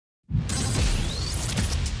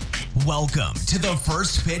Welcome to the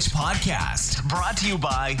First Pitch Podcast, brought to you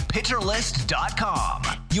by PitcherList.com,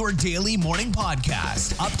 your daily morning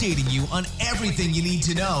podcast, updating you on everything you need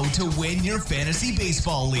to know to win your fantasy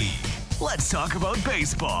baseball league. Let's talk about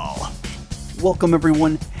baseball. Welcome,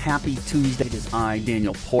 everyone. Happy Tuesday. It is I,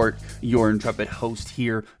 Daniel Port, your intrepid host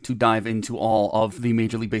here to dive into all of the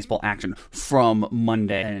Major League Baseball action from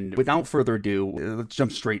Monday. And without further ado, let's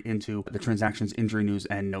jump straight into the transactions, injury news,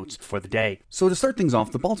 and notes for the day. So to start things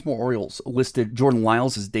off, the Baltimore Orioles listed Jordan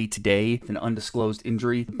Lyles as day-to-day with an undisclosed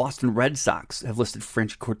injury. The Boston Red Sox have listed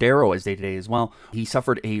Franchy Cordero as day-to-day as well. He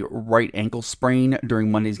suffered a right ankle sprain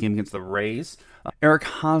during Monday's game against the Rays. Eric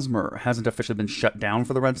Hosmer hasn't officially been shut down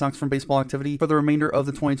for the Red Sox from baseball activity for the remainder of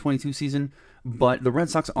the 2022 season, but the Red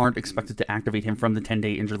Sox aren't expected to activate him from the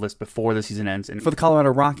 10-day injured list before the season ends. And for the Colorado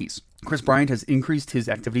Rockies, Chris Bryant has increased his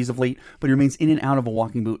activities of late, but he remains in and out of a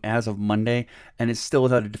walking boot as of Monday and is still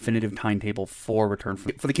without a definitive timetable for return.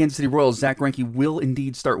 For the Kansas City Royals, Zach Greinke will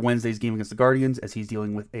indeed start Wednesday's game against the Guardians as he's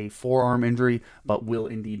dealing with a forearm injury, but will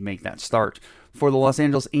indeed make that start. For the Los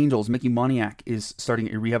Angeles Angels, Mickey Moniak is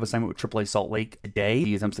starting a rehab assignment with AAA Salt Lake today.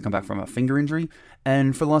 He attempts to come back from a finger injury.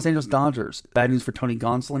 And for the Los Angeles Dodgers, bad news for Tony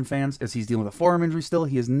Gonsolin fans as he's dealing with a forearm injury still.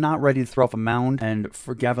 He is not ready to throw off a mound. And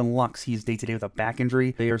for Gavin Lux, he's day-to-day with a back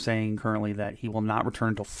injury. They are saying currently that he will not return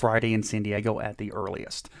until Friday in San Diego at the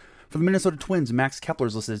earliest. For the Minnesota Twins, Max Kepler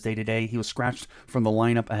is listed as day-to-day. He was scratched from the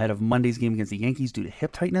lineup ahead of Monday's game against the Yankees due to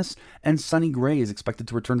hip tightness, and Sonny Gray is expected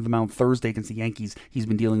to return to the mound Thursday against the Yankees. He's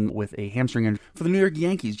been dealing with a hamstring injury. For the New York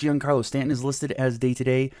Yankees, Giancarlo Stanton is listed as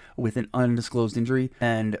day-to-day with an undisclosed injury,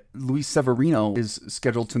 and Luis Severino is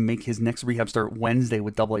scheduled to make his next rehab start Wednesday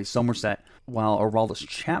with AA Somerset, while Aroldis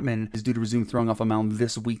Chapman is due to resume throwing off a mound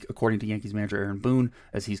this week, according to Yankees manager Aaron Boone,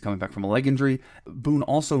 as he's coming back from a leg injury. Boone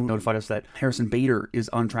also notified us that Harrison Bader is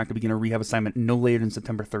on track to begin a rehab assignment no later than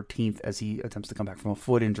September 13th as he attempts to come back from a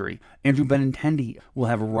foot injury. Andrew Benintendi will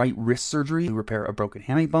have right wrist surgery to repair a broken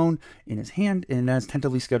hamate bone in his hand, and that's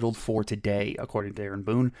tentatively scheduled for today, according to Aaron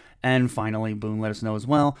Boone. And finally, Boone let us know as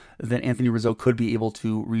well that Anthony Rizzo could be able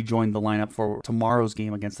to rejoin the lineup for tomorrow's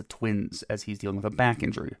game against the Twins as he's dealing with a back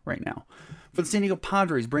injury right now. For the San Diego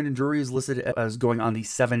Padres, Brandon Drury is listed as going on the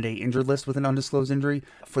 7-day injured list with an undisclosed injury.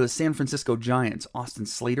 For the San Francisco Giants, Austin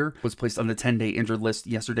Slater was placed on the 10-day injured list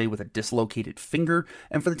yesterday with a dislocated finger.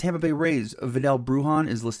 And for the Tampa Bay Rays, Vidal Brujan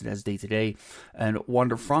is listed as day-to-day. And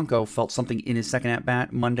Wander Franco felt something in his second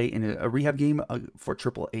at-bat Monday in a rehab game for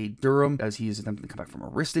AAA Durham as he is attempting to come back from a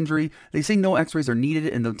wrist injury. They say no x-rays are needed,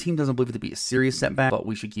 and the team doesn't believe it to be a serious setback, but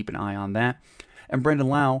we should keep an eye on that. And Brandon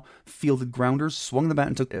Lau fielded grounders, swung the bat,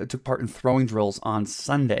 and took part in throwing drills on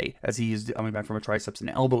Sunday as he is coming back from a triceps and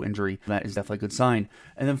elbow injury. That is definitely a good sign.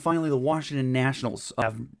 And then finally, the Washington Nationals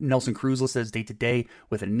have Nelson Cruz listed as day-to-day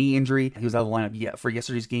with a knee injury. He was out of the lineup for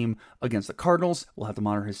yesterday's game against the Cardinals. We'll have to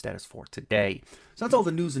monitor his status for today. So that's all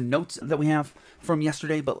the news and notes that we have from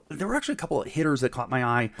yesterday, but there were actually a couple of hitters that caught my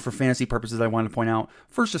eye for fantasy purposes I wanted to point out.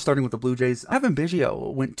 First, just starting with the Blue Jays, Ivan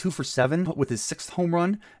Biggio went 2 for 7 with his 6th home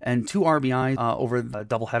run and 2 RBIs over the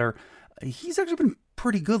doubleheader. He's actually been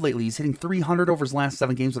pretty good lately. He's hitting 300 over his last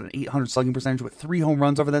 7 games with an 800 slugging percentage with 3 home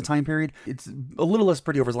runs over that time period. It's a little less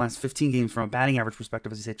pretty over his last 15 games from a batting average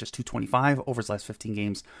perspective as he's hit just 225 over his last 15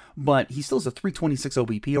 games, but he still has a 326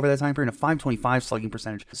 OBP over that time period and a 525 slugging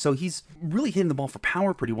percentage. So he's really hitting the ball for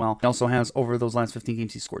power pretty well. He also has, over those last 15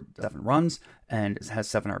 games, he scored 7 runs and has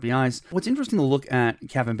 7 RBIs. What's interesting to look at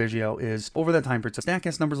Kevin Biggio is over that time period, so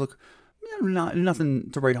Statcast numbers look nothing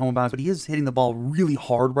to write home about, but he is hitting the ball really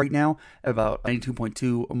hard right now, about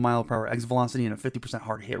 92.2 mile per hour exit velocity and a 50%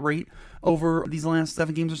 hard hit rate over these last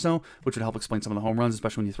 7 games or so, which would help explain some of the home runs,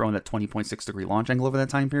 especially when you throw in that 20.6 degree launch angle over that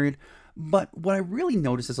time period. But what I really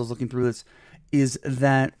noticed as I was looking through this is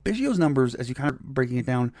that Biggio's numbers, as you kind of breaking it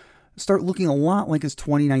down, start looking a lot like his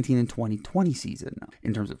 2019 and 2020 season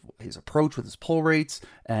in terms of his approach with his pull rates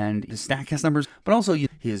and his Statcast numbers, but also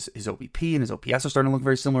his OBP and his OPS are starting to look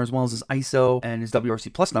very similar, as well as his ISO and his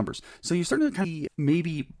WRC plus numbers. So you're starting to kind of see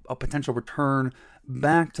maybe a potential return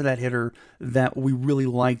back to that hitter that we really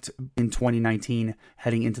liked in 2019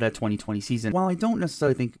 heading into that 2020 season. While I don't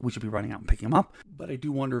necessarily think we should be running out and picking him up, but I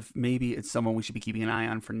do wonder if maybe it's someone we should be keeping an eye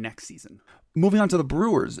on for next season. Moving on to the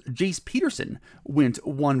Brewers, Jace Peterson went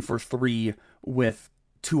 1 for 3 with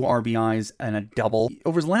 2 RBIs, and a double.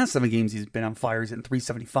 Over his last 7 games, he's been on fire. He's hitting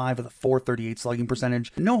 .375 with a .438 slugging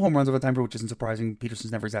percentage. No home runs over the time period, which isn't surprising.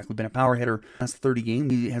 Peterson's never exactly been a power hitter. That's 30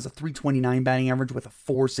 games. He has a .329 batting average with a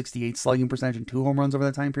 .468 slugging percentage and 2 home runs over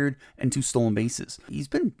that time period and 2 stolen bases. He's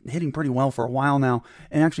been hitting pretty well for a while now.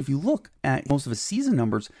 And actually, if you look at most of his season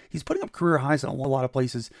numbers, he's putting up career highs in a lot of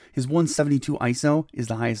places. His 172 ISO is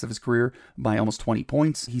the highest of his career by almost 20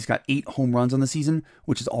 points. He's got 8 home runs on the season,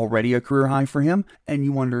 which is already a career high for him. And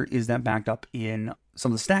you wonder, is that backed up in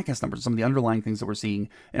some of the StatCast numbers, some of the underlying things that we're seeing?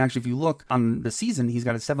 And actually, if you look on the season, he's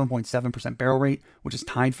got a 7.7% barrel rate, which is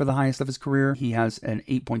tied for the highest of his career. He has an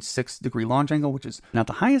 8.6 degree launch angle, which is not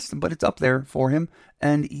the highest, but it's up there for him.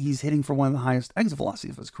 And he's hitting for one of the highest exit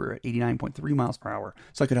velocities of his career at 89.3 miles per hour.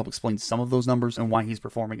 So I could help explain some of those numbers and why he's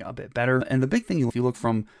performing a bit better. And the big thing, if you look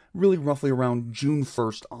from really roughly around June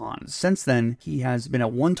 1st on, since then, he has been a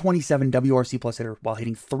 127 WRC plus hitter while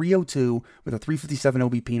hitting .302 with a .357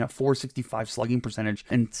 OBP and a .465 slugging percentage.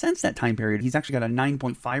 And since that time period, he's actually got a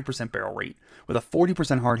 9.5% barrel rate with a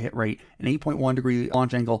 40% hard hit rate, an 8.1 degree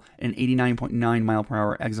launch angle, and 89.9 mile per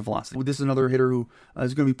hour exit velocity. This is another hitter who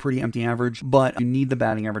is going to be pretty empty average, but you need the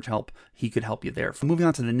batting average help. He could help you there. Moving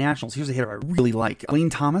on to the Nationals, here's a hitter I really like. Lane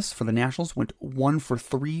Thomas for the Nationals went 1 for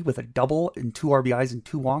 3 with a double and 2 RBIs and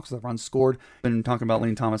 2 walks with a run scored. Been talking about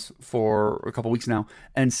Lane Thomas for a couple weeks now,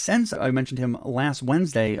 and since I mentioned him last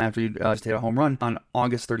Wednesday after he just hit a home run on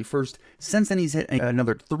August 31st, since then he's hit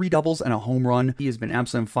another 3 doubles and a home run. He has been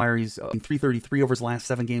absolutely on fire. He's in .333 over his last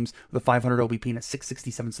 7 games with a .500 OBP and a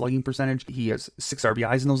 .667 slugging percentage. He has 6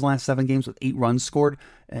 RBIs in those last 7 games with 8 runs scored.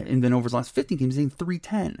 And then over his last 15 games, he's hitting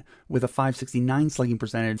 .310 with a .569 slugging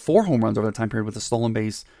percentage, 4 home runs over the time period with a stolen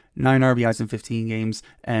base, 9 RBIs in 15 games,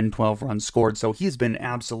 and 12 runs scored. So he's been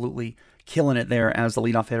absolutely killing it there as the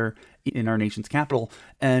leadoff hitter in our nation's capital.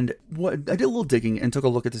 And what I did a little digging and took a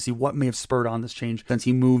look at to see what may have spurred on this change since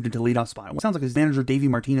he moved into leadoff spot. It sounds like his manager, Davey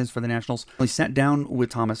Martinez for the Nationals, he sat down with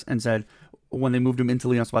Thomas and said when they moved him into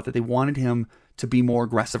leadoff spot that they wanted him to be more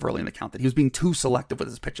aggressive early in the count, that he was being too selective with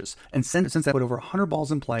his pitches. And since that, put over 100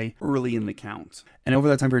 balls in play early in the count. And over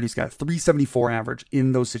that time period, he's got a .374 average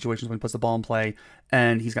in those situations when he puts the ball in play.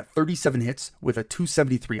 And he's got 37 hits with a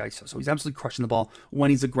 .273 ISO. So he's absolutely crushing the ball when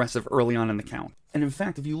he's aggressive early on in the count. And in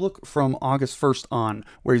fact, if you look from August 1st on,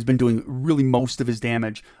 where he's been doing really most of his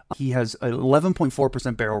damage, he has an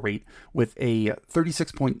 11.4% barrel rate with a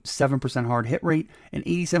 36.7% hard hit rate, an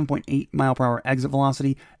 87.8 mile per hour exit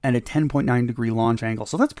velocity, and a 10.9 degree launch angle.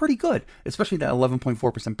 So that's pretty good, especially that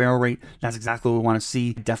 11.4% barrel rate. That's exactly what we want to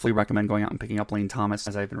see. Definitely recommend going out and picking up Lane Thomas,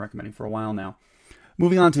 as I've been recommending for a while now.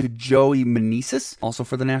 Moving on to Joey Meneses, also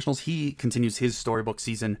for the Nationals. He continues his storybook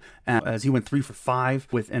season as he went 3 for 5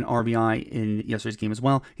 with an RBI in yesterday's game as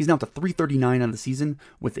well. He's now up to .339 on the season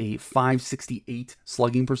with a .568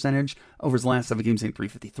 slugging percentage. Over his last 7 games, he's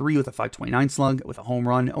 .353 with a .529 slug with a home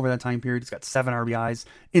run over that time period. He's got 7 RBIs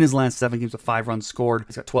in his last 7 games with 5 runs scored.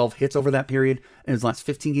 He's got 12 hits over that period. In his last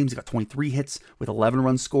 15 games, he's got 23 hits with 11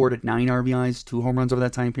 runs scored at 9 RBIs, 2 home runs over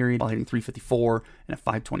that time period, while hitting .354 and a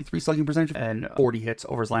 .523 slugging percentage and 40 hits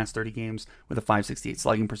over his last 30 games with a .568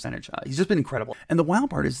 slugging percentage. He's just been incredible. And the wild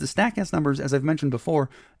part is the StatCast numbers, as I've mentioned before,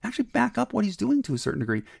 actually back up what he's doing to a certain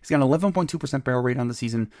degree. He's got an 11.2% barrel rate on the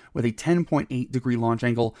season with a 10.8 degree launch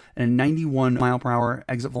angle and a 91 mile per hour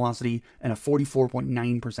exit velocity and a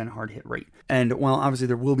 44.9% hard hit rate. And while obviously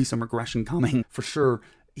there will be some regression coming for sure,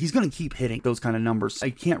 he's going to keep hitting those kind of numbers. I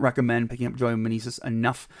can't recommend picking up Joey Meneses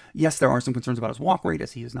enough. Yes, there are some concerns about his walk rate,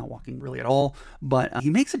 as he is not walking really at all, but he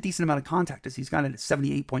makes a decent amount of contact, as he's got a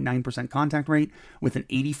 78.9% contact rate with an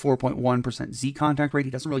 84.1% Z contact rate.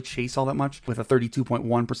 He doesn't really chase all that much with a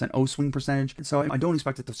 32.1% O swing percentage, and so I don't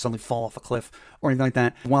expect it to suddenly fall off a cliff or anything like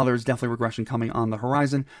that. While there's definitely regression coming on the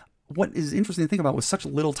horizon, what is interesting to think about, with such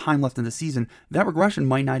little time left in the season, that regression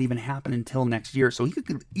might not even happen until next year. So he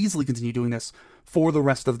could easily continue doing this for the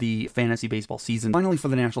rest of the fantasy baseball season. Finally, for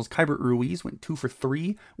the Nationals, Keibert Ruiz went 2 for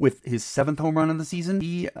 3 with his 7th home run of the season.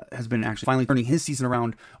 He has been actually finally turning his season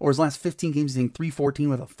around. Over his last 15 games, he's hitting .314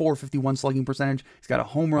 with a .451 slugging percentage. He's got a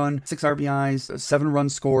home run, 6 RBIs, 7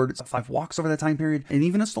 runs scored, 5 walks over that time period, and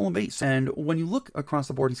even a stolen base. And when you look across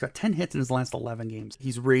the board, he's got 10 hits in his last 11 games.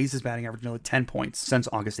 He's raised his batting average nearly 10 points since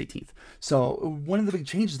August 18th. So one of the big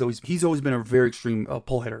changes, though, is he's always been a very extreme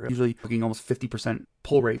pull hitter, usually looking almost 50%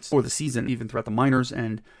 pull rates for the season, even throughout the minors,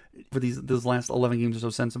 and for those last 11 games or so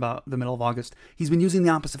since about the middle of August, he's been using the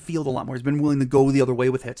opposite field a lot more. He's been willing to go the other way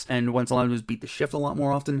with hits, and what's allowed him to is beat the shift a lot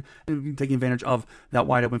more often, and taking advantage of that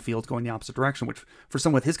wide open field going the opposite direction, which for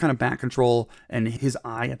someone with his kind of bat control and his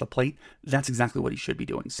eye at the plate, that's exactly what he should be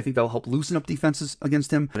doing. So I think that'll help loosen up defenses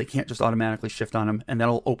against him. They can't just automatically shift on him, and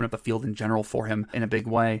that'll open up the field in general for him in a big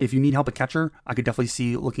way. If you need help at catcher, I could definitely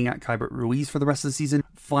see looking at Keibert Ruiz for the rest of the season.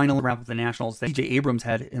 Final wrap up the Nationals. CJ Abrams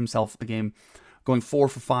had himself a game going 4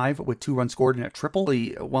 for 5 with 2 runs scored and a triple.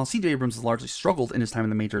 While CJ Abrams has largely struggled in his time in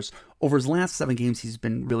the majors, over his last 7 games, he's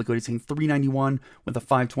been really good. He's hitting .391 with a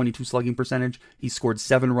 .522 slugging percentage. He's scored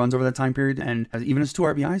 7 runs over that time period and even has 2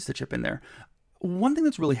 RBIs to chip in there. One thing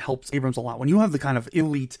that's really helped Abrams a lot, when you have the kind of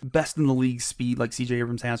elite, best in the league speed like CJ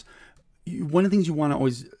Abrams has, one of the things you want to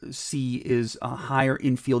always see is a higher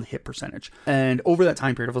infield hit percentage. And over that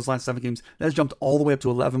time period of those last 7 games, that has jumped all the way up to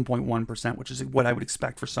 11.1%, which is what I would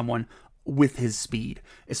expect for someone with his speed,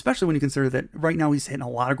 especially when you consider that right now he's hitting a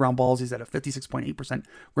lot of ground balls. He's at a 56.8%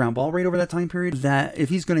 ground ball rate over that time period. That if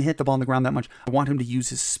he's going to hit the ball on the ground that much, I want him to use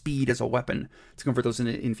his speed as a weapon to convert those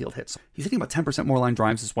into infield hits. He's hitting about 10% more line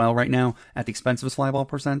drives as well right now at the expense of his fly ball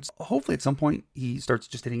percent. Hopefully at some point he starts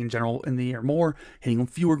just hitting in general in the air more, hitting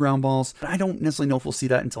fewer ground balls. But I don't necessarily know if we'll see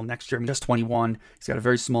that until next year. I mean, just 21. He's got a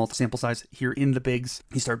very small sample size here in the bigs.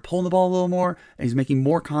 He started pulling the ball a little more, and he's making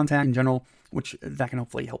more contact in general, which that can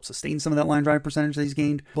hopefully help sustain some of that line drive percentage that he's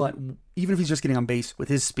gained. But even if he's just getting on base with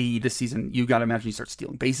his speed this season, you got to imagine he starts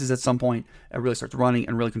stealing bases at some point, and really starts running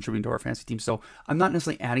and really contributing to our fantasy team. So I'm not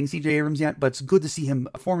necessarily adding CJ Abrams yet, but it's good to see him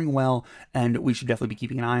performing well, and we should definitely be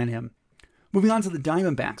keeping an eye on him. Moving on to the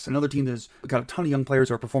Diamondbacks, another team that's got a ton of young players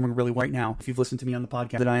who are performing really well right now. If you've listened to me on the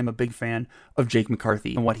podcast, that I am a big fan of Jake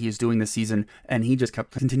McCarthy and what he is doing this season, and he just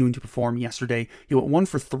kept continuing to perform yesterday. He went 1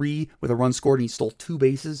 for 3 with a run scored, and he stole 2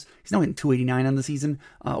 bases. He's now hitting .289 on the season.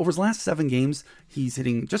 Over his last 7 games, he's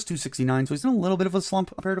hitting just .269, so he's in a little bit of a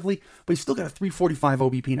slump comparatively, but he's still got a .345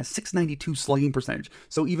 OBP and a .692 slugging percentage.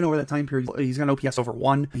 So even over that time period, he's got an OPS over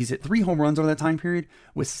 1. He's hit 3 home runs over that time period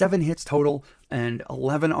with 7 hits total and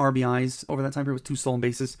 11 RBIs over that time period with 2 stolen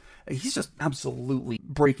bases. He's just absolutely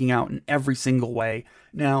breaking out in every single way.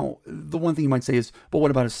 Now, the one thing you might say is, but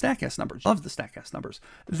what about his StatCast numbers? Love the StatCast numbers.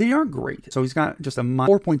 They are great. So he's got just a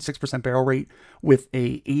 4.6% barrel rate with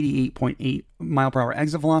a 88.8 mile per hour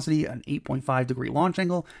exit velocity, an 8.5 degree launch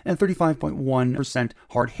angle, and 35.1%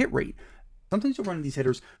 hard hit rate. Sometimes you'll run into these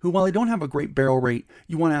hitters who, while they don't have a great barrel rate,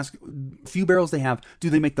 you want to ask, few barrels they have, do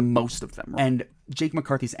they make the most of them? And Jake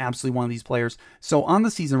McCarthy is absolutely one of these players. So on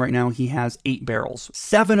the season right now, he has 8 barrels.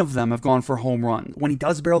 7 of them have gone for home run. When he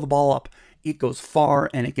does barrel the ball up, it goes far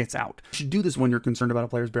and it gets out. You should do this when you're concerned about a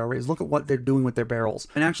player's barrel rate, is look at what they're doing with their barrels.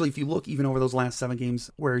 And actually, if you look even over those last 7 games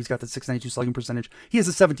where he's got the .692 slugging percentage, he has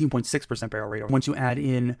a 17.6% barrel rate. Once you add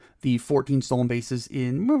in the 14 stolen bases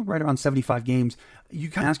in right around 75 games, you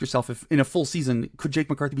can ask yourself, if in a full season, could Jake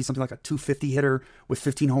McCarthy be something like a .250 hitter with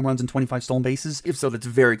 15 home runs and 25 stolen bases? If so, that's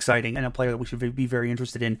very exciting and a player that we should be very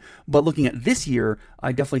interested in. But looking at this year,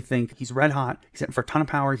 I definitely think he's red hot. He's hitting for a ton of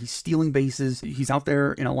power. He's stealing bases. He's out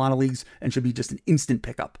there in a lot of leagues and should be just an instant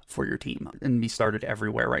pickup for your team and be started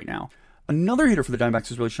everywhere right now. Another hitter for the Diamondbacks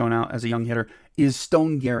who's really shown out as a young hitter is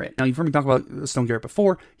Stone Garrett. Now, you've heard me talk about Stone Garrett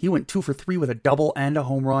before. He went 2 for 3 with a double and a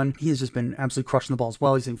home run. He has just been absolutely crushing the ball as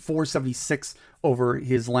well. He's in .476 over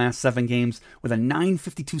his last 7 games with a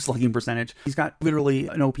 .952 slugging percentage. He's got literally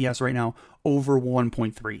an OPS right now over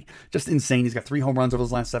 1.3. Just insane. He's got 3 home runs over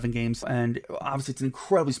those last 7 games, and obviously it's an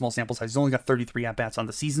incredibly small sample size. He's only got 33 at-bats on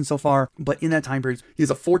the season so far, but in that time period, he has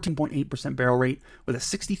a 14.8% barrel rate with a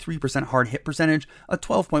 63% hard hit percentage, a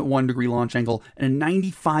 12.1 degree launch angle, and a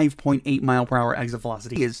 95.8 mile per hour exit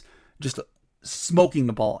velocity. He is just smoking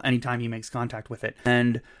the ball anytime he makes contact with it.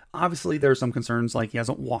 And obviously there are some concerns, like he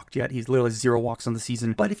hasn't walked yet. He's literally 0 walks on the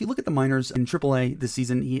season. But if you look at the minors in AAA this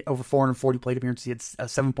season, he over 440 plate appearances, he had a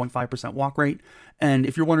 7.5% walk rate. And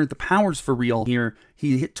if you're wondering the powers for real here,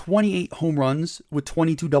 he hit 28 home runs with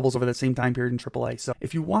 22 doubles over that same time period in AAA. So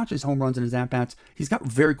if you watch his home runs and his at-bats, he's got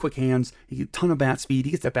very quick hands. He gets a ton of bat speed.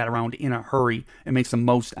 He gets that bat around in a hurry and makes the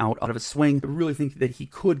most out of his swing. I really think that he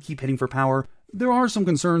could keep hitting for power. There are some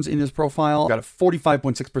concerns in his profile. Got a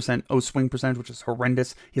 45.6% O swing percentage, which is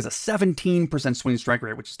horrendous. He has a 17% swing strike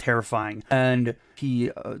rate, which is terrifying. And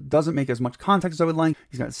he doesn't make as much contact as I would like.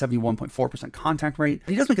 He's got a 71.4% contact rate.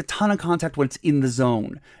 He does make a ton of contact when it's in the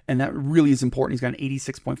zone, and that really is important. He's got an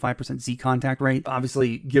 86.5% Z contact rate.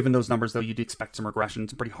 Obviously, given those numbers, though, you'd expect some regression,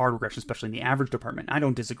 some pretty hard regression, especially in the average department. I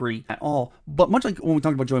don't disagree at all. But much like when we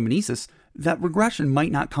talked about Joey Meneses, that regression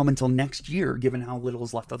might not come until next year, given how little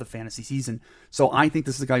is left of the fantasy season. So I think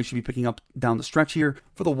this is a guy you should be picking up down the stretch here.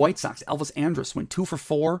 For the White Sox, Elvis Andrus went 2 for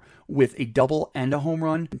 4 with a double and a home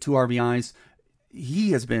run and 2 RBIs.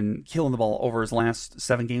 He has been killing the ball over his last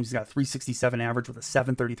 7 games. He's got a 367 average with a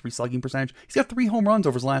 733 slugging percentage. He's got 3 home runs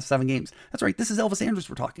over his last 7 games. That's right, this is Elvis Andrus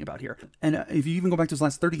we're talking about here. And if you even go back to his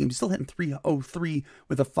last 30 games, he's still hitting 303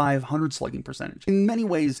 with a 500 slugging percentage. In many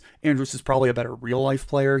ways, Andrus is probably a better real-life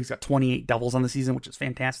player. He's got 28 doubles on the season, which is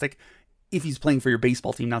fantastic. If he's playing for your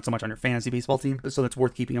baseball team, not so much on your fantasy baseball team, so that's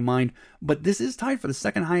worth keeping in mind. But this is tied for the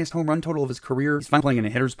second highest home run total of his career. He's finally playing in a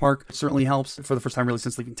hitter's park. It certainly helps for the first time really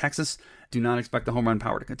since leaving Texas. Do not expect the home run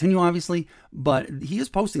power to continue, obviously, but he is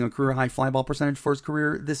posting a career high fly ball percentage for his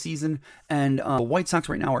career this season. And the White Sox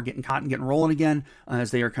right now are getting caught and getting rolling again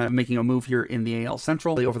as they are kind of making a move here in the AL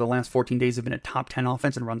Central. They, over the last 14 days, have been a top 10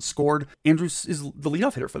 offense in runs scored. Andrus is the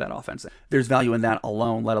leadoff hitter for that offense. There's value in that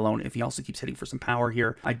alone, let alone if he also keeps hitting for some power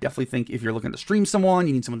here. I definitely think if you're looking to stream someone,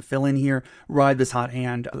 you need someone to fill in here, ride this hot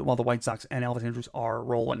hand while the White Sox and Elvis Andrus are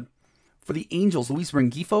rolling. For the Angels, Luis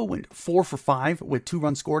Rengifo went 4 for 5 with 2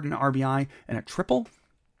 runs scored, an RBI, and a triple.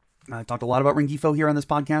 I talked a lot about Rengifo here on this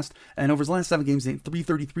podcast, and over his last 7 games, he's hit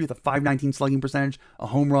 333 with a 519 slugging percentage, a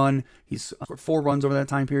home run. He's scored 4 runs over that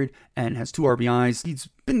time period and has 2 RBIs. He's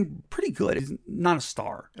been pretty good. He's not a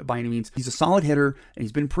star by any means. He's a solid hitter, and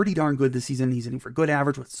he's been pretty darn good this season. He's hitting for good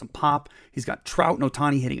average with some pop. He's got Trout and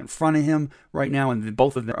Ohtani hitting in front of him right now, and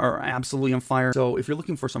both of them are absolutely on fire. So if you're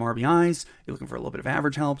looking for some RBIs, you're looking for a little bit of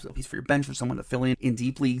average help, at least for your bench, for someone to fill in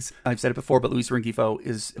deep leagues. I've said it before, but Luis Rengifo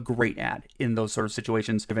is a great ad in those sort of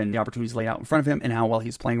situations, given the opportunities laid out in front of him and how well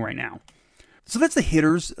he's playing right now. So that's the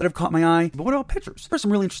hitters that have caught my eye. But what about pitchers? There's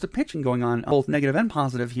some really interesting pitching going on, both negative and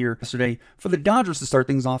positive here yesterday. For the Dodgers to start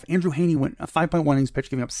things off, Andrew Heaney went a 5.1 innings pitch,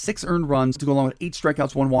 giving up 6 earned runs to go along with 8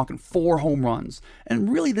 strikeouts, 1 walk, and 4 home runs.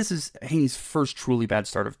 And really, this is Heaney's first truly bad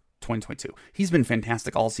start of 2022. He's been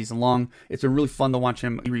fantastic all season long. It's been really fun to watch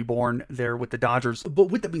him be reborn there with the Dodgers.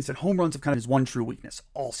 But with that being said, home runs have kind of his one true weakness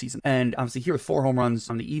all season. And obviously here with 4 home runs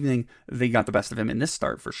on the evening, they got the best of him in this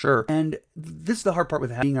start for sure. And this is the hard part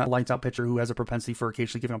with being a lights out pitcher who has a propensity for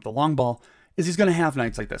occasionally giving up the long ball, is he's going to have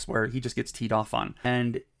nights like this where he just gets teed off on.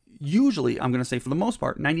 And usually, I'm going to say for the most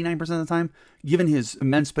part, 99% of the time, given his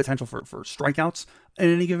immense potential for strikeouts at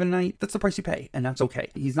any given night, that's the price you pay, and that's okay.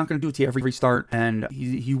 He's not going to do it to you every start, and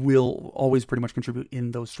he will always pretty much contribute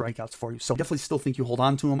in those strikeouts for you. So definitely still think you hold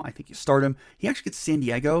on to him. I think you start him. He actually gets San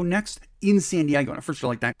Diego next in San Diego. And at first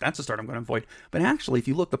you're like, that's a start I'm going to avoid. But actually, if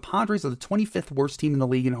you look, the Padres are the 25th worst team in the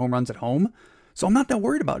league in home runs at home. So I'm not that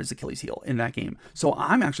worried about his Achilles heel in that game. So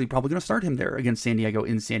I'm actually probably going to start him there against San Diego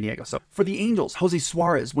in San Diego. So for the Angels, Jose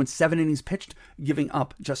Suarez went 7 innings pitched, giving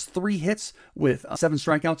up just 3 hits with 7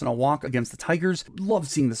 strikeouts and a walk against the Tigers. Love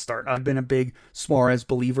seeing the start. I've been a big Suarez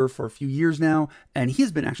believer for a few years now, and he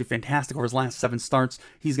has been actually fantastic over his last 7 starts.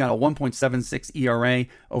 He's got a 1.76 ERA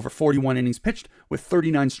over 41 innings pitched with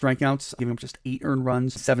 39 strikeouts, giving up just 8 earned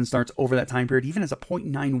runs, 7 starts over that time period. He even has a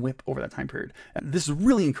 .9 whip over that time period. This is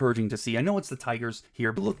really encouraging to see. I know it's the Tigers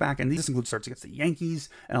here, but look back, and this includes starts against the Yankees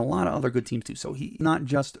and a lot of other good teams too. So he's not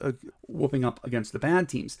just whooping up against the bad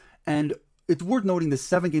teams. And it's worth noting the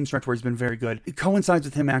 7-game stretch where he's been very good. It coincides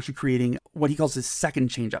with him actually creating what he calls his second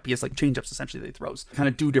changeup. He has like changeups essentially that he throws, kind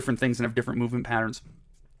of do different things and have different movement patterns.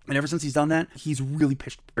 And ever since he's done that, he's really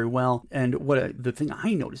pitched very well. And the thing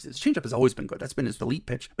I noticed is changeup has always been good. That's been his elite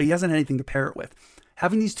pitch, but he hasn't had anything to pair it with.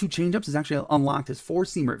 Having these 2 changeups has actually unlocked his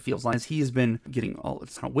 4-seamer, it feels like, as he has been getting a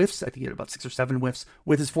ton of whiffs. I think he had about 6 or 7 whiffs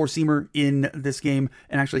with his 4-seamer in this game.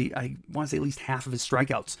 And actually, I want to say at least half of his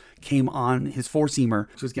strikeouts came on his 4-seamer,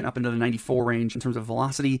 which was getting up into the 94 range in terms of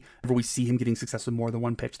velocity. Whenever we see him getting success with more than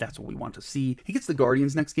one pitch, that's what we want to see. He gets the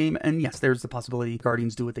Guardians next game, and yes, there's the possibility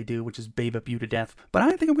Guardians do what they do, which is babe up you to death. But I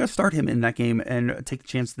think I'm going to start him in that game and take the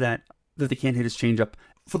chance that they can't hit his changeup.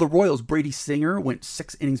 For the Royals, Brady Singer went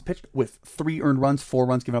 6 innings pitched with 3 earned runs, 4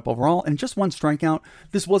 runs given up overall, and just 1 strikeout.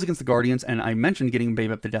 This was against the Guardians, and I mentioned getting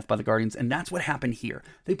babe up to death by the Guardians, and that's what happened here.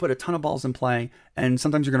 They put a ton of balls in play, and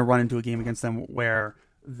sometimes you're going to run into a game against them where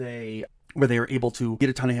they are able to get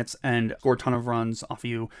a ton of hits and score a ton of runs off of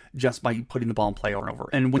you just by putting the ball in play over and over.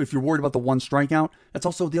 And if you're worried about the 1 strikeout, that's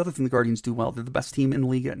also the other thing the Guardians do well. They're the best team in the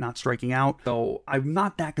league at not striking out. So I'm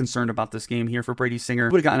not that concerned about this game here for Brady Singer.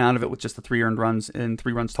 Would have gotten out of it with just the 3 earned runs and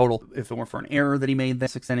 3 runs total if it weren't for an error that he made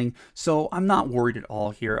that 6th inning. So I'm not worried at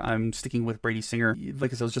all here. I'm sticking with Brady Singer.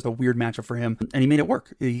 Like I said, it was just a weird matchup for him, and he made it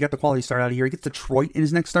work. He got the quality start out of here. He gets Detroit in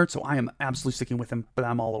his next start, so I am absolutely sticking with him, but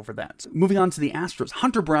I'm all over that. Moving on to the Astros.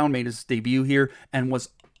 Hunter Brown made his debut here and was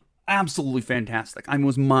absolutely fantastic. I mean, it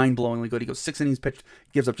was mind-blowingly good. He goes 6 innings pitched,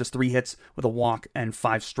 gives up just 3 hits with a walk and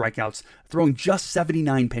 5 strikeouts, throwing just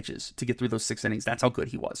 79 pitches to get through those 6 innings. That's how good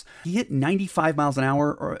he was. He hit 95 miles an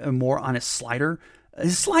hour or more on his slider.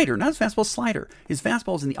 His slider, not his fastball, slider. His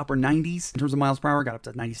fastball is in the upper 90s in terms of miles per hour, got up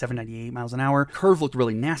to 97, 98 miles an hour. Curve looked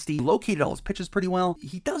really nasty, located all his pitches pretty well.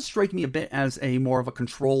 He does strike me a bit as a more of a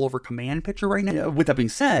control over command pitcher right now. With that being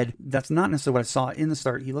said, that's not necessarily what I saw in the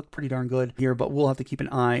start. He looked pretty darn good here, but we'll have to keep an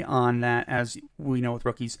eye on that. As we know with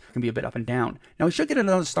rookies, it can be a bit up and down. Now, he should get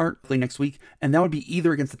another start next week, and that would be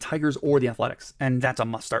either against the Tigers or the Athletics, and that's a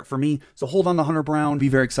must start for me. So hold on to Hunter Brown. Be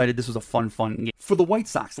very excited. This was a fun game. For the White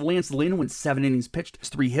Sox, Lance Lynn went 7 innings pitched,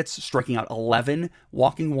 3 hits, striking out 11,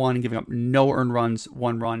 walking 1, and giving up no earned runs,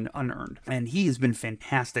 1 run unearned. And he has been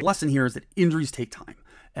fantastic. The lesson here is that injuries take time.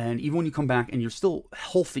 And even when you come back and you're still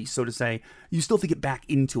healthy, so to say, you still have to get back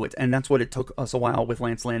into it. And that's what it took us a while with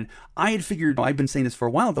Lance Lynn. I had figured, I've been saying this for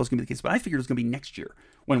a while, that was going to be the case, but I figured it was going to be next year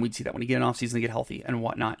when we'd see that, when he get an offseason to get healthy and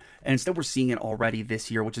whatnot. And instead, we're seeing it already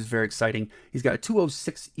this year, which is very exciting. He's got a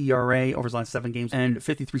 2.06 ERA over his last 7 games and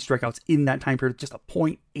 53 strikeouts in that time period, just a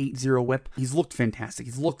 .80 whip. He's looked fantastic.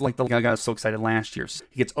 He's looked like the guy I was so excited last year.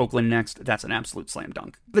 He gets Oakland next. That's an absolute slam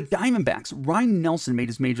dunk. The Diamondbacks, Ryan Nelson made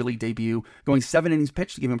his major league debut, going 7 innings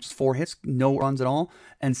pitched, giving him just 4 hits, no runs at all,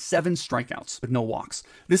 and 7 strikeouts with no walks.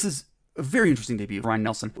 This is a very interesting debut of Ryan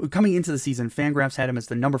Nelson. Coming into the season, Fangraphs had him as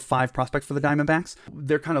the number 5 prospect for the Diamondbacks.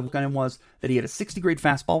 Their kind of look on him was that he had a 60-grade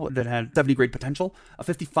fastball that had 70-grade potential, a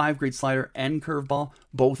 55-grade slider and curveball,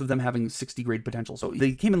 both of them having 60-grade potential. So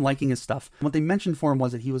they came in liking his stuff. What they mentioned for him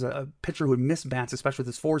was that he was a pitcher who would miss bats, especially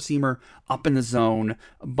with his 4-seamer up in the zone,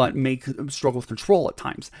 but struggle with control at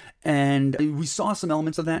times. And we saw some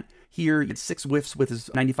elements of that here. He had 6 whiffs with his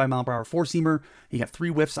 95-mile-per-hour 4-seamer. He got 3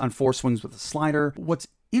 whiffs on 4 swings with a slider. What's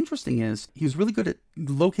interesting is he was really good at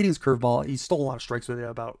locating his curveball. He stole a lot of strikes with it.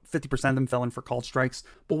 About 50% of them fell in for called strikes.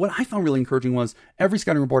 But what I found really encouraging was every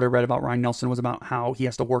scouting report I read about Ryan Nelson was about how he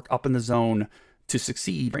has to work up in the zone to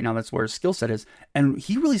succeed. Right now, that's where his skill set is. And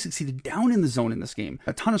he really succeeded down in the zone in this game.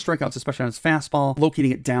 A ton of strikeouts, especially on his fastball,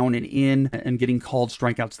 locating it down and in and getting called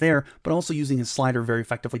strikeouts there, but also using his slider very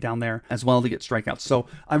effectively down there as well to get strikeouts. So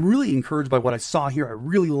I'm really encouraged by what I saw here. I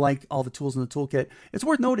really like all the tools in the toolkit. It's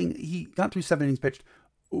worth noting he got through 7 innings pitched,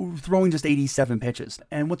 throwing just 87 pitches.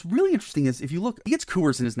 And what's really interesting is if you look, he gets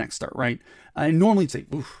Coors in his next start, right? And normally you'd say,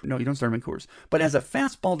 no, you don't start him in Coors. But as a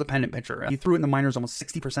fastball-dependent pitcher, he threw it in the minors almost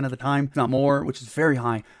 60% of the time, if not more, which is very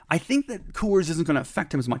high. I think that Coors isn't going to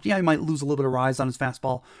affect him as much. Yeah, he might lose a little bit of rise on his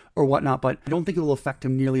fastball or whatnot, but I don't think it will affect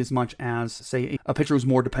him nearly as much as, say, a pitcher who's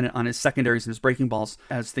more dependent on his secondaries and his breaking balls,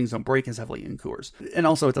 as things don't break as heavily in Coors. And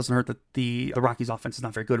also, it doesn't hurt that the Rockies' offense is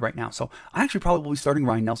not very good right now. So I actually probably will be starting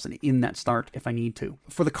Ryan Nelson in that start if I need to.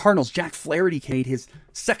 For the Cardinals, Jack Flaherty made his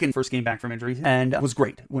first game back from injury and was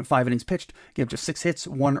great. Went 5 innings pitched, gave just 6 hits,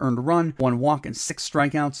 1 earned run, 1 walk, and 6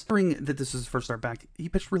 strikeouts. During that this was his first start back, he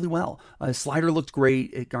pitched really well. His slider looked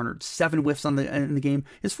great. It garnered 7 whiffs in the game.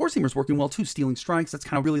 His 4-seamer's working well too, stealing strikes. That's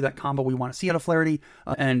kind of really that combo we want to see out of Flaherty.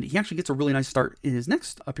 And he actually gets a really nice start in his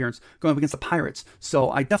next appearance going up against the Pirates.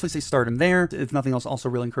 So I definitely say start him there. If nothing else, also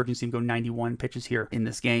really encouraging to see him go 91 pitches here in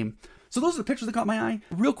this game. So those are the pitchers that caught my eye.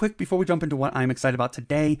 Real quick, before we jump into what I'm excited about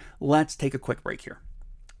today, let's take a quick break here.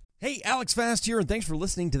 Hey, Alex Fast here, and thanks for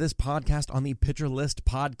listening to this podcast on the Pitcher List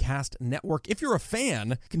Podcast Network. If you're a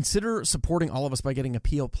fan, consider supporting all of us by getting a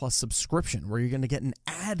PL Plus subscription, where you're going to get an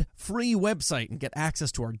ad-free website and get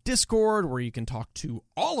access to our Discord, where you can talk to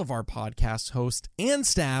all of our podcast hosts and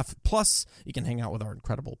staff. Plus, you can hang out with our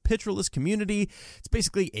incredible Pitcher List community. It's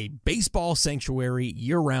basically a baseball sanctuary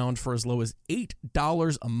year-round for as low as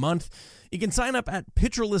 $8 a month. You can sign up at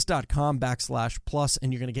pitcherlist.com/plus,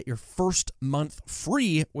 and you're going to get your first month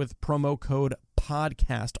free with promo code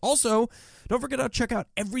podcast. Also, don't forget to check out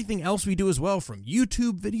everything else we do as well, from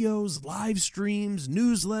YouTube videos, live streams,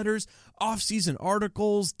 newsletters, off-season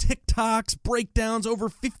articles, TikToks, breakdowns, over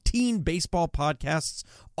 15 baseball podcasts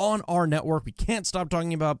on our network. We can't stop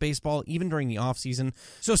talking about baseball even during the off-season.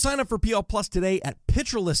 So sign up for PL Plus today at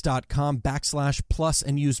pitcherlist.com/plus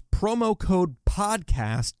and use promo code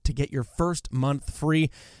podcast to get your first month free.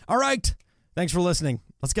 All right. Thanks for listening.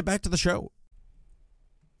 Let's get back to the show.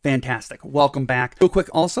 Fantastic. Welcome back. Real quick,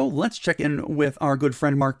 also, let's check in with our good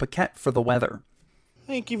friend Mark Paquette for the weather.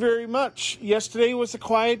 Thank you very much. Yesterday was a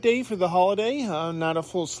quiet day for the holiday, not a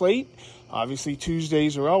full slate. Obviously,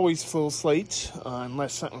 Tuesdays are always full slates,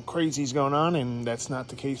 unless something crazy is going on, and that's not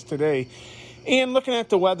the case today. And looking at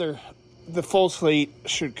the weather, the full slate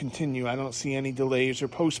should continue. I don't see any delays or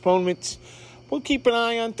postponements. We'll keep an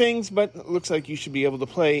eye on things, but it looks like you should be able to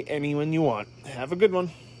play anyone you want. Have a good one.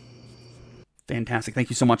 Fantastic. Thank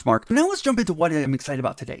you so much, Mark. Now let's jump into what I'm excited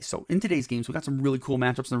about today. So in today's games, we got some really cool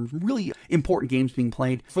matchups and some really important games being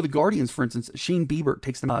played. For the Guardians, for instance, Shane Bieber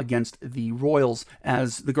takes them against the Royals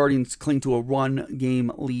as the Guardians cling to a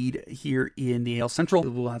one-game lead here in the AL Central.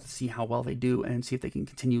 We'll have to see how well they do and see if they can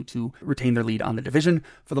continue to retain their lead on the division.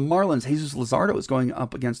 For the Marlins, Jesus Luzardo is going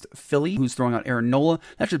up against Philly, who's throwing out Aaron Nola.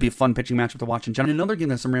 That should be a fun pitching matchup to watch in general. In another game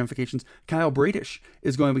that has some ramifications, Kyle Bradish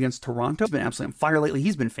is going up against Toronto. He's been absolutely on fire lately.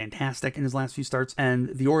 He's been fantastic in his last few starts,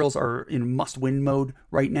 and the Orioles are in must-win mode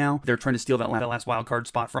right now. They're trying to steal that last wild card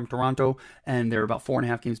spot from Toronto, and they're about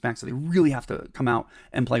 4.5 games back, so they really have to come out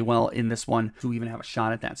and play well in this one to even have a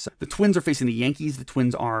shot at that. So the Twins are facing the Yankees. The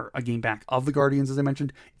Twins are a game back of the Guardians, as I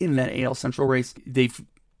mentioned, in that AL Central race. They've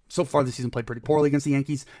so far this season played pretty poorly against the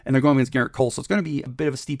Yankees, and they're going against Garrett Cole, so it's going to be a bit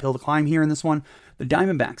of a steep hill to climb here in this one. The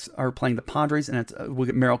Diamondbacks are playing the Padres, and we'll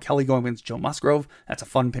get Merrill Kelly going against Joe Musgrove. That's a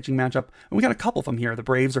fun pitching matchup. And we got a couple of them here. The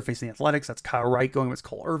Braves are facing the Athletics. That's Kyle Wright going against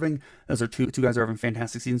Cole Irving. Those are two guys who are having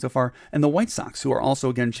fantastic seasons so far. And the White Sox, who are also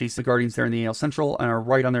again chasing the Guardians there in the AL Central and are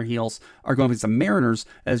right on their heels, are going against the Mariners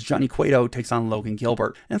as Johnny Cueto takes on Logan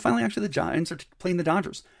Gilbert. And finally, actually, the Giants are playing the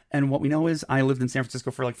Dodgers. And what we know is I lived in San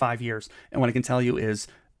Francisco for like 5 years, and what I can tell you is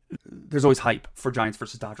there's always hype for Giants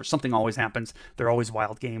versus Dodgers. Something always happens. They're always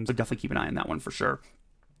wild games. So definitely keep an eye on that one for sure.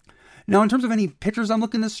 Now, in terms of any pitchers I'm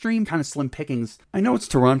looking to stream, kind of slim pickings. I know it's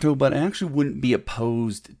Toronto, but I actually wouldn't be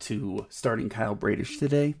opposed to starting Kyle Bradish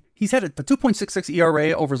today. He's had a 2.66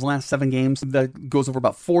 ERA over his last 7 games. That goes over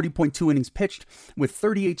about 40.2 innings pitched with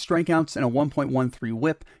 38 strikeouts and a 1.13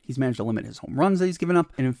 whip. He's managed to limit his home runs that he's given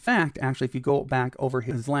up. And in fact, actually, if you go back over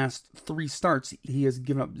his last 3 starts, he has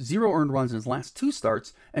given up 0 earned runs in his last 2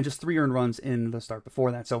 starts and just 3 earned runs in the start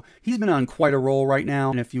before that. So he's been on quite a roll right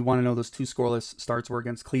now. And if you want to know, those 2 scoreless starts were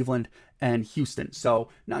against Cleveland and Houston. So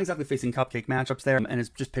not exactly facing cupcake matchups there, and it's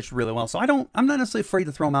just pitched really well. So I'm not necessarily afraid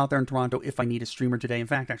to throw him out there in Toronto if I need a streamer today. In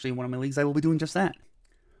fact, actually, in one of my leagues, I will be doing just that.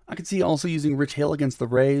 I could see also using Rich Hill against the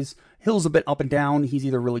Rays. Hill's a bit up and down. He's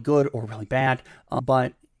either really good or really bad,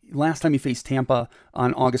 but last time he faced Tampa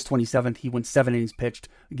on August 27th, he went 7 innings pitched,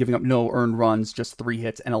 giving up no earned runs, just 3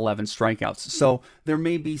 hits and 11 strikeouts. So there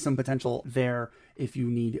may be some potential there if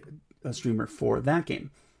you need a streamer for that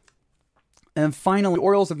game. And finally, the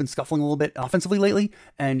Orioles have been scuffling a little bit offensively lately,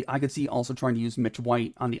 and I could see also trying to use Mitch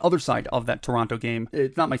White on the other side of that Toronto game.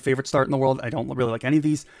 It's not my favorite start in the world. I don't really like any of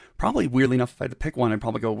these. Probably, weirdly enough, if I had to pick one, I'd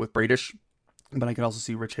probably go with Bradish, but I could also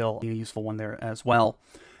see Rich Hill being a useful one there as well.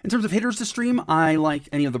 In terms of hitters to stream, I like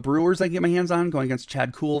any of the Brewers I can get my hands on, going against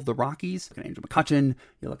Chad Kuhl of the Rockies, looking at Andrew McCutchen,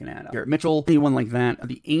 you're looking at Garrett Mitchell, anyone like that.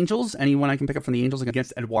 The Angels, anyone I can pick up from the Angels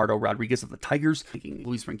against Eduardo Rodriguez of the Tigers, thinking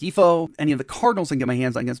Luis Rengifo. Any of the Cardinals I can get my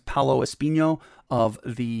hands on against Paolo Espino of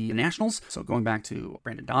the Nationals, so going back to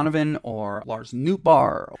Brandon Donovan or Lars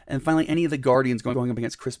Nootbaar. And finally, any of the Guardians going up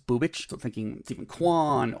against Chris Bubich, so thinking Stephen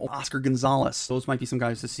Kwan or Oscar Gonzalez. Those might be some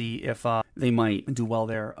guys to see if they might do well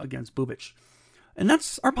there against Bubich. And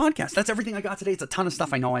that's our podcast. That's everything I got today. It's a ton of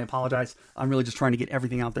stuff. I know. I apologize. I'm really just trying to get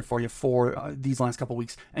everything out there for you for these last couple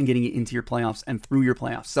weeks and getting it into your playoffs and through your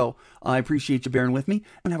playoffs. So I appreciate you bearing with me,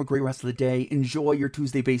 and have a great rest of the day. Enjoy your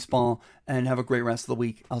Tuesday baseball and have a great rest of the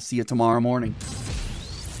week. I'll see you tomorrow morning.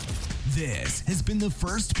 This has been the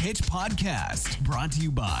First Pitch Podcast, brought to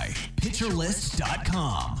you by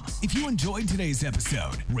PitcherList.com. If you enjoyed today's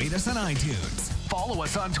episode, rate us on iTunes, follow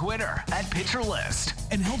us on Twitter @PitcherList,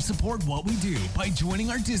 and help support what we do by joining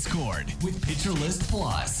our Discord with PitcherList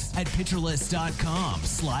Plus at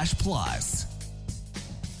PitcherList.com/plus.